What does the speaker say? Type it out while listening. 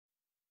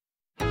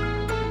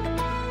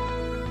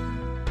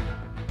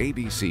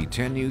ABC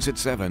 10 News at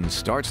 7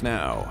 starts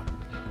now.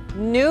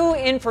 New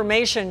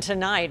information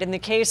tonight in the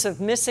case of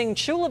missing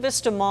Chula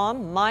Vista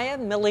mom Maya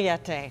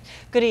Millete.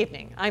 Good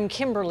evening. I'm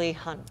Kimberly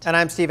Hunt. And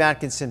I'm Steve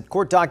Atkinson.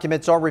 Court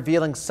documents are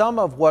revealing some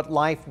of what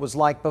life was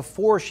like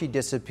before she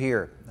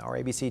disappeared. Our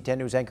ABC 10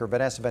 News anchor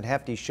Vanessa Van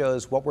Hefty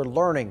shows what we're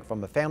learning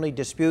from a family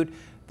dispute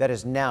that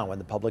is now in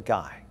the public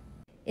eye.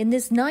 In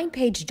this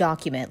 9-page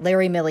document,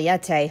 Larry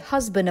Millete,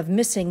 husband of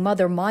missing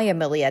mother Maya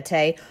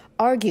Millete,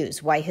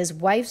 argues why his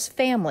wife's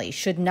family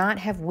should not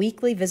have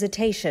weekly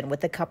visitation with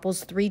the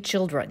couple's 3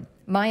 children.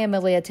 Maya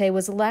Millete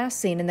was last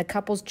seen in the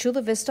couple's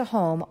Chula Vista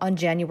home on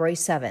January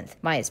 7th.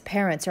 Maya's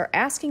parents are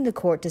asking the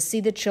court to see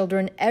the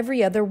children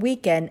every other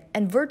weekend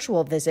and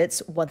virtual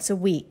visits once a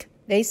week.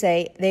 They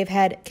say they've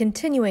had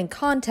continuing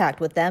contact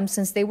with them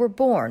since they were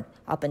born,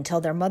 up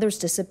until their mother's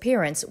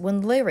disappearance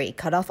when Larry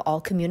cut off all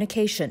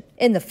communication.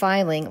 In the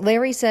filing,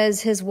 Larry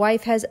says his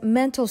wife has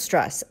mental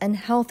stress and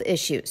health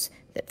issues,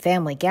 that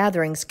family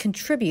gatherings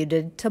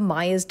contributed to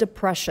Maya's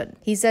depression.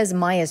 He says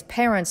Maya's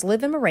parents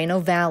live in Moreno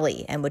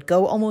Valley and would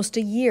go almost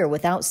a year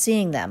without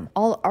seeing them,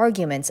 all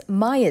arguments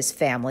Maya's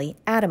family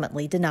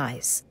adamantly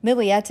denies.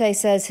 Millete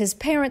says his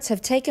parents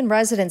have taken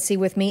residency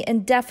with me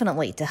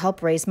indefinitely to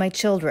help raise my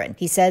children.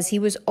 He says he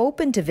was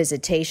open to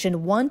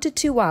visitation 1 to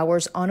 2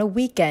 hours on a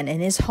weekend in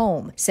his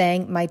home,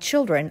 saying my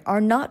children are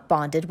not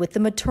bonded with the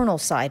maternal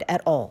side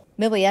at all.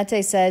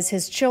 Millete says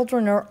his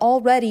children are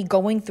already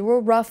going through a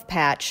rough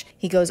patch.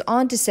 He goes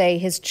on to say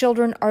his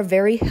children are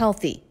very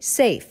healthy,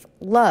 safe,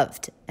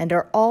 loved, and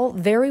are all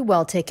very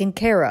well taken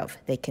care of.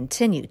 They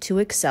continue to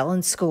excel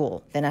in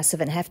school. Vanessa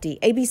Van Hefty,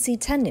 ABC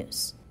 10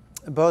 News.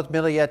 Both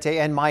Millete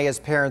and Maya's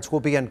parents will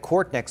be in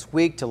court next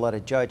week to let a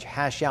judge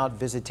hash out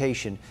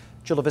visitation.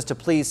 Chula Vista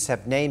police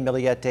have named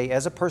Millete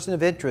as a person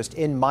of interest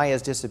in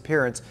Maya's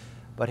disappearance,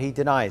 but he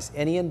denies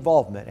any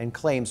involvement and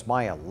claims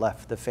Maya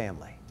left the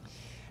family.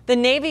 The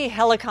Navy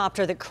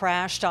helicopter that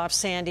crashed off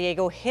San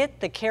Diego hit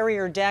the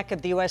carrier deck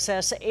of the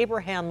USS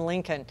Abraham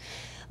Lincoln.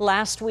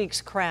 Last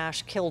week's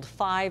crash killed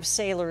 5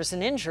 sailors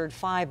and injured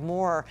 5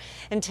 more.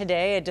 And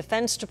today, a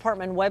Defense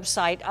Department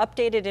website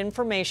updated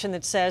information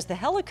that says the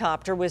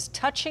helicopter was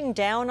touching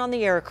down on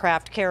the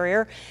aircraft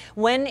carrier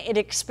when it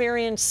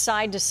experienced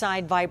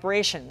side-to-side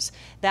vibrations.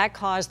 That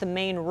caused the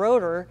main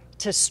rotor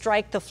to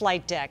strike the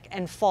flight deck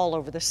and fall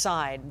over the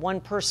side.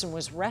 1 person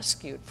was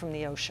rescued from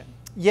the ocean.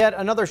 Yet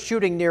another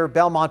shooting near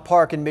Belmont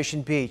Park in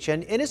Mission Beach.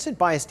 An innocent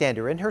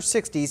bystander in her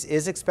 60s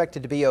is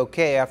expected to be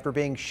okay after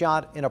being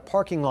shot in a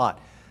parking lot.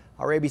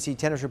 Our ABC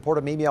 10 News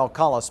reporter Mimi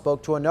Alcala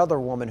spoke to another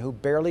woman who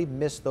barely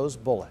missed those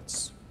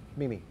bullets.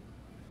 Mimi.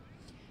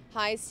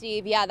 Hi,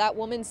 Steve. Yeah, that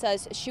woman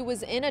says she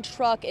was in a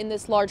truck in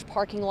this large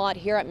parking lot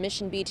here at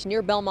Mission Beach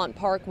near Belmont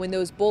Park when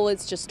those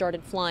bullets just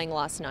started flying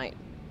last night.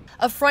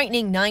 A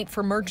frightening night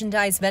for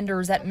merchandise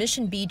vendors at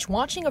Mission Beach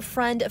watching a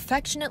friend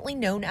affectionately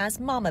known as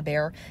Mama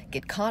Bear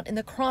get caught in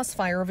the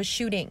crossfire of a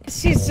shooting.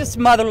 She's just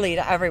motherly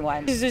to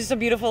everyone. She's just a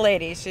beautiful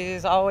lady.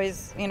 She's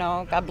always,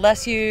 God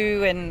bless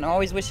you, and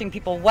always wishing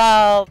people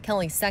well.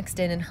 Kelly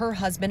Sexton and her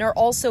husband are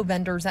also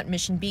vendors at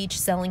Mission Beach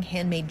selling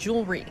handmade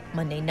jewelry.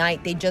 Monday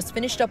night, they just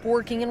finished up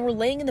working and were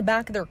laying in the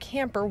back of their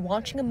camper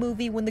watching a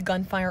movie when the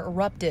gunfire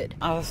erupted.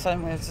 All of a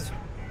sudden, we were just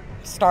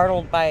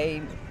startled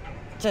by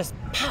just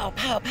pow,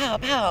 pow, pow,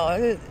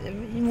 pow.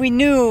 We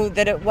knew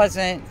that it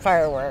wasn't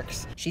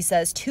fireworks. She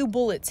says 2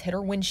 bullets hit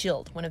her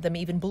windshield. One of them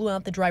even blew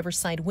out the driver's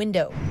side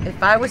window.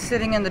 If I was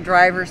sitting in the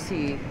driver's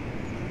seat,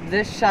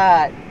 this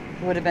shot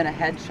would have been a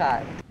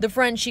headshot. The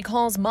friend she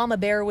calls Mama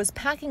Bear was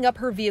packing up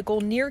her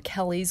vehicle near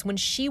Kelly's when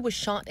she was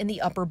shot in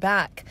the upper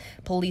back.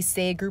 Police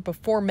say a group of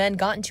 4 men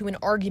got into an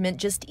argument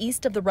just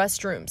east of the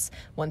restrooms.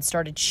 One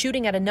started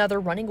shooting at another,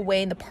 running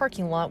away in the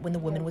parking lot when the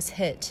woman was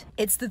hit.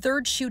 It's the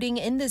 3rd shooting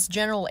in this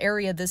general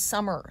area this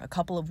summer. A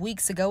couple of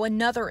weeks ago,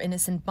 another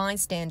innocent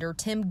bystander,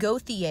 Tim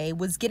Gauthier,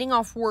 was getting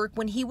off work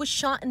when he was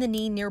shot in the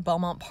knee near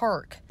Belmont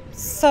Park.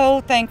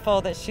 So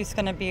thankful that she's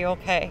going to be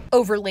okay.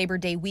 Over Labor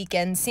Day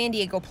weekend, San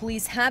Diego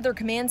police had their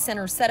command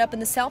center set up in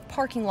the south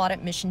parking lot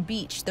at Mission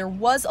Beach. There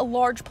was a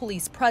large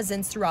police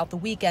presence throughout the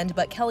weekend,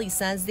 but Kelly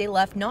says they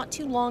left not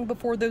too long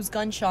before those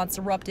gunshots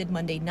erupted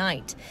Monday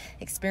night.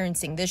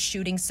 Experiencing this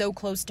shooting so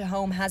close to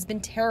home has been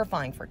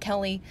terrifying for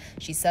Kelly.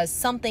 She says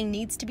something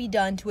needs to be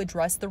done to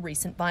address the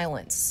recent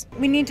violence.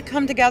 We need to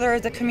come together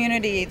as a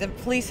community. The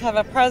police have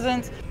a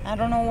presence. I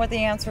don't know what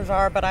the answers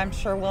are, but I'm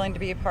sure willing to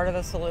be a part of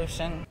the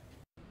solution.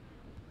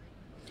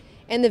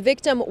 And the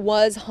victim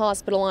was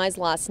hospitalized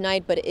last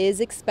night, but is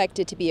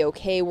expected to be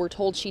okay. We're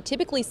told she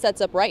typically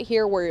sets up right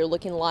here where you're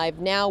looking live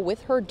now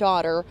with her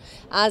daughter.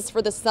 As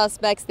for the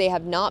suspects, they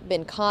have not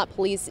been caught.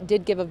 Police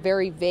did give a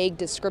very vague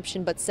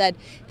description, but said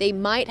they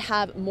might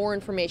have more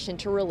information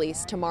to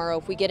release tomorrow.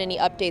 If we get any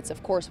updates,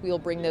 of course, we will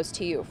bring those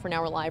to you. For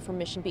now, we're live from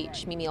Mission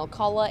Beach. Mimi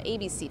Alcala,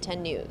 ABC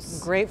 10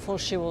 News. Grateful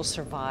she will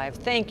survive.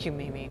 Thank you,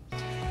 Mimi.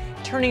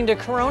 Turning to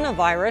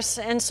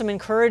coronavirus and some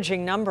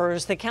encouraging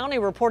numbers, the county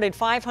reported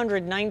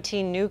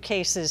 519 new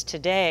cases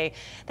today.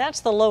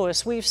 That's the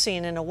lowest we've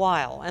seen in a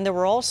while, and there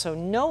were also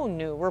no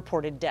new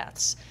reported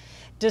deaths.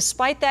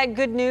 Despite that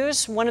good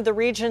news, one of the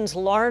region's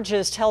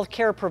largest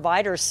healthcare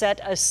providers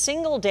set a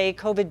single-day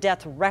COVID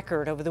death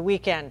record over the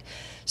weekend.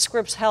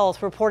 Scripps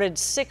Health reported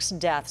 6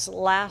 deaths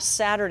last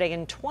Saturday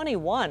and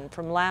 21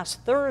 from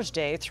last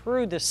Thursday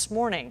through this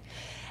morning.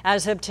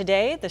 As of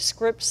today, the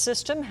Scripps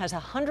system has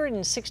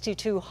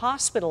 162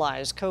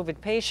 hospitalized COVID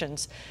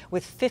patients,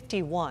 with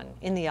 51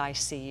 in the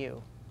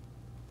ICU.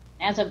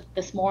 As of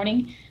this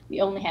morning,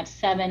 we only have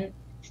 7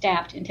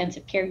 staffed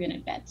intensive care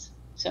unit beds.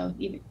 So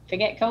you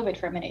forget COVID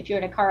for a minute. If you're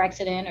in a car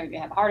accident or you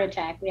have a heart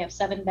attack, we have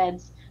 7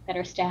 beds that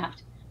are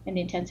staffed in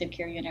the intensive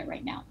care unit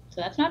right now. So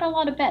that's not a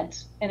lot of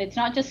beds. And it's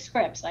not just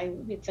Scripps,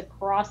 it's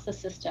across the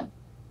system.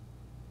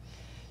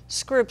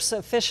 Scripps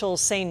officials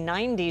say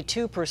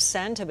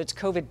 92% of its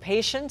COVID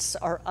patients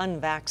are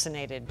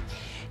unvaccinated.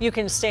 You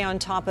can stay on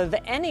top of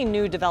any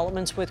new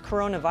developments with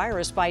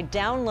coronavirus by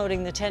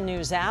downloading the 10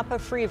 News app. A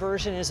free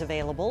version is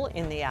available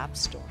in the App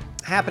Store.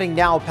 Happening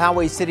now,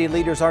 Poway city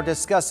leaders are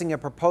discussing a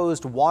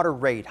proposed water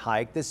rate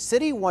hike. The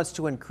city wants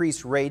to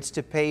increase rates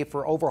to pay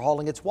for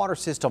overhauling its water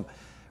system.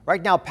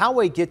 Right now,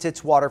 Poway gets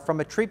its water from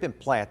a treatment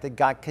plant that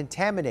got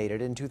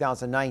contaminated in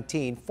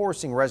 2019,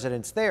 forcing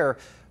residents there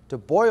to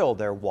boil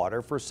their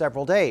water for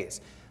several days.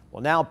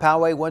 Well, now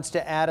Poway wants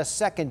to add a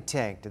second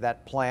tank to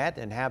that plant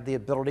and have the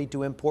ability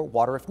to import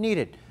water if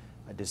needed.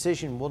 A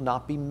decision will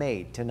not be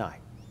made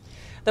tonight.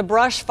 The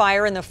brush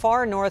fire in the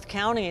far north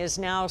county is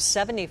now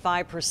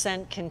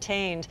 75%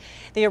 contained.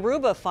 The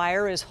Aruba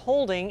fire is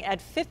holding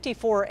at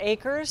 54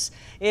 acres.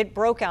 It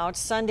broke out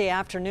Sunday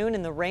afternoon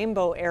in the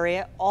Rainbow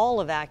area.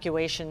 All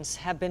evacuations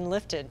have been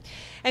lifted.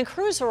 And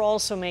crews are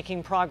also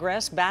making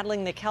progress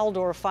battling the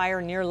Caldor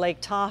fire near Lake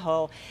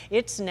Tahoe.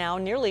 It's now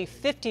nearly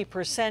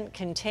 50%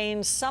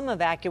 contained. Some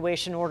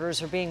evacuation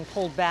orders are being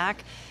pulled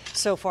back.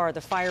 So far,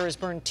 the fire has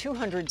burned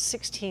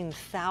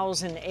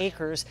 216,000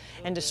 acres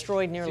and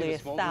destroyed nearly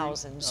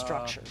 1,000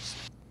 structures.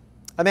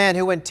 A man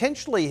who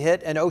intentionally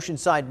hit an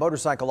Oceanside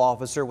motorcycle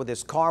officer with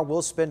his car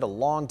will spend a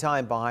long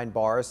time behind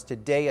bars.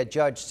 Today, a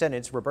judge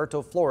sentenced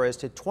Roberto Flores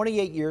to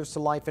 28 years to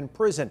life in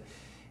prison.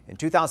 In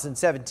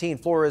 2017,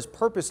 Flores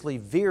purposely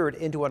veered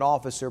into an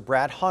officer,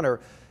 Brad Hunter,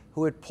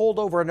 who had pulled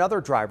over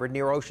another driver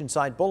near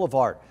Oceanside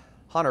Boulevard.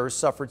 Hunter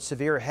suffered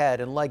severe head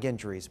and leg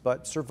injuries,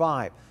 but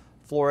survived.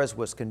 Flores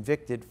was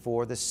convicted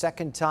for the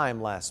second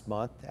time last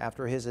month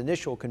after his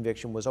initial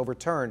conviction was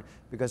overturned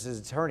because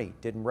his attorney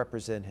didn't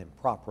represent him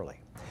properly.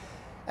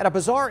 At a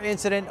bizarre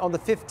incident on the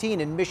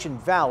 15 in Mission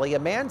Valley, a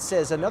man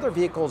says another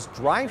vehicle's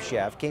drive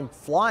shaft came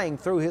flying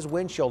through his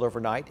windshield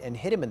overnight and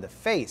hit him in the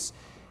face.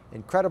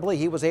 Incredibly,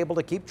 he was able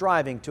to keep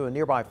driving to a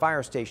nearby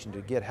fire station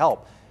to get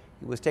help.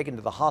 He was taken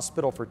to the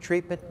hospital for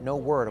treatment. No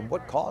word on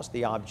what caused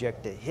the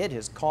object to hit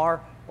his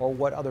car or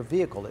what other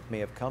vehicle it may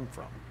have come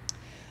from.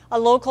 A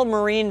local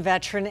Marine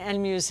veteran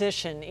and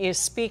musician is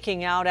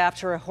speaking out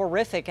after a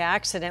horrific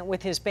accident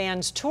with his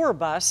band's tour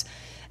bus.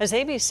 As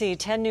ABC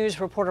 10 News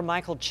reporter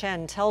Michael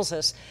Chen tells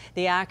us,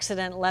 the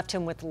accident left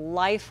him with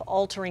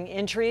life-altering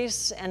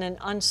injuries and an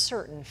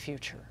uncertain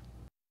future.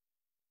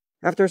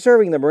 After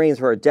serving the Marines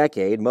for a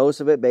decade,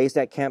 most of it based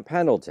at Camp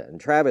Pendleton,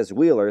 Travis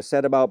Wheeler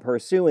set about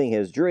pursuing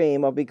his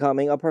dream of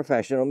becoming a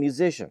professional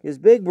musician. His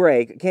big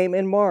break came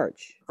in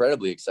March.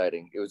 Incredibly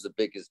exciting. It was the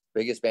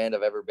biggest band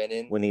I've ever been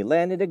in. When he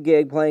landed a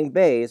gig playing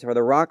bass for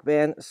the rock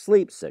band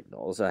Sleep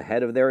Signals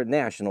ahead of their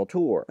national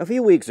tour. A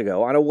few weeks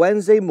ago, on a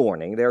Wednesday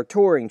morning, their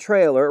touring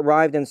trailer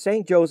arrived in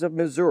St. Joseph,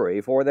 Missouri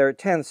for their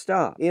 10th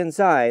stop.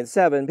 Inside,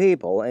 7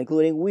 people,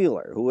 including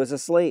Wheeler, who was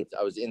asleep.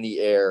 I was in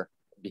the air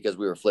because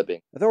we were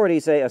flipping.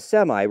 Authorities say a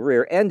semi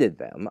rear-ended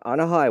them on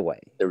a highway.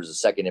 There was a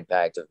second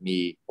impact of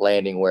me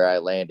landing where I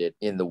landed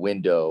in the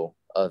window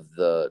of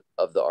the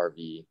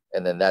RV.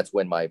 And then that's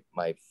when my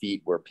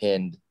feet were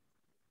pinned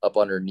up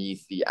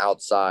underneath the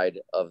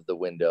outside of the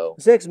window.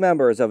 6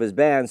 members of his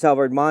band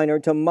suffered minor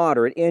to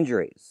moderate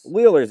injuries.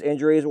 Wheeler's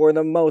injuries were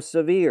the most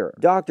severe.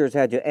 Doctors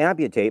had to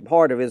amputate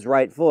part of his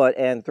right foot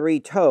and 3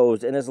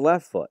 toes in his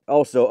left foot.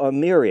 Also a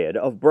myriad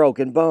of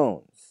broken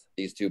bones.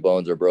 These 2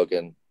 bones are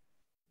broken.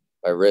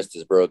 My wrist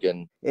is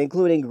broken,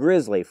 including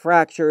grisly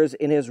fractures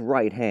in his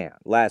right hand.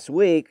 Last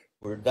week,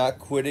 we're not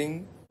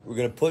quitting. We're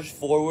going to push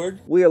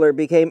forward. Wheeler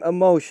became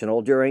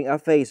emotional during a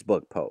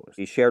Facebook post.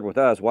 He shared with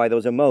us why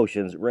those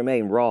emotions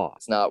remain raw.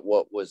 It's not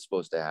what was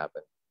supposed to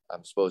happen.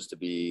 I'm supposed to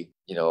be,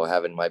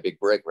 having my big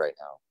break right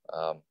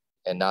now.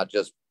 And not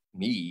just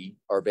me,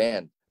 our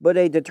band. But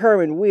a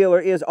determined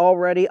Wheeler is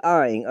already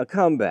eyeing a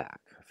comeback.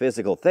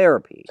 Physical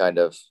therapy, kind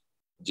of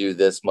do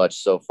this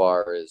much so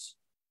far is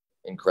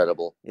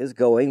incredible. Is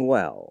going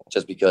well.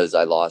 Just because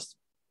I lost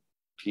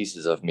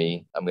pieces of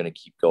me, I'm going to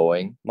keep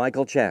going.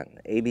 Michael Chen,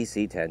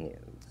 ABC 10 News.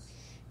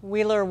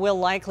 Wheeler will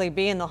likely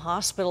be in the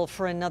hospital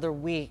for another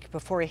week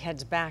before he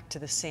heads back to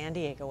the San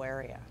Diego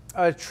area.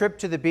 A trip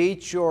to the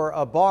beach or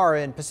a bar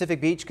in Pacific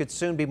Beach could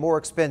soon be more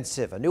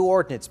expensive. A new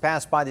ordinance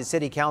passed by the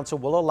City Council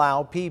will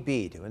allow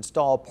PB to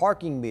install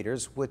parking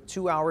meters with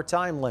 2-hour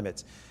time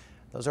limits.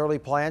 Those early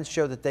plans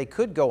show that they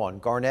could go on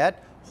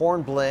Garnett,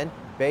 Hornblende,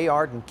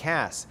 Bayard, and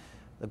Cass.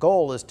 The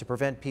goal is to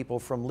prevent people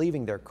from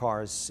leaving their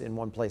cars in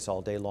one place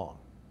all day long.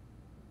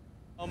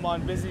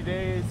 On busy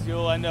days,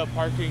 you'll end up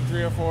parking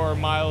 3 or 4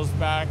 miles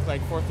back,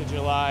 like 4th of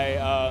July.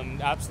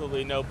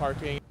 Absolutely no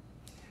parking.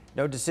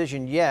 No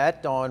decision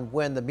yet on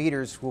when the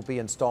meters will be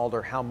installed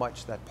or how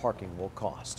much that parking will cost.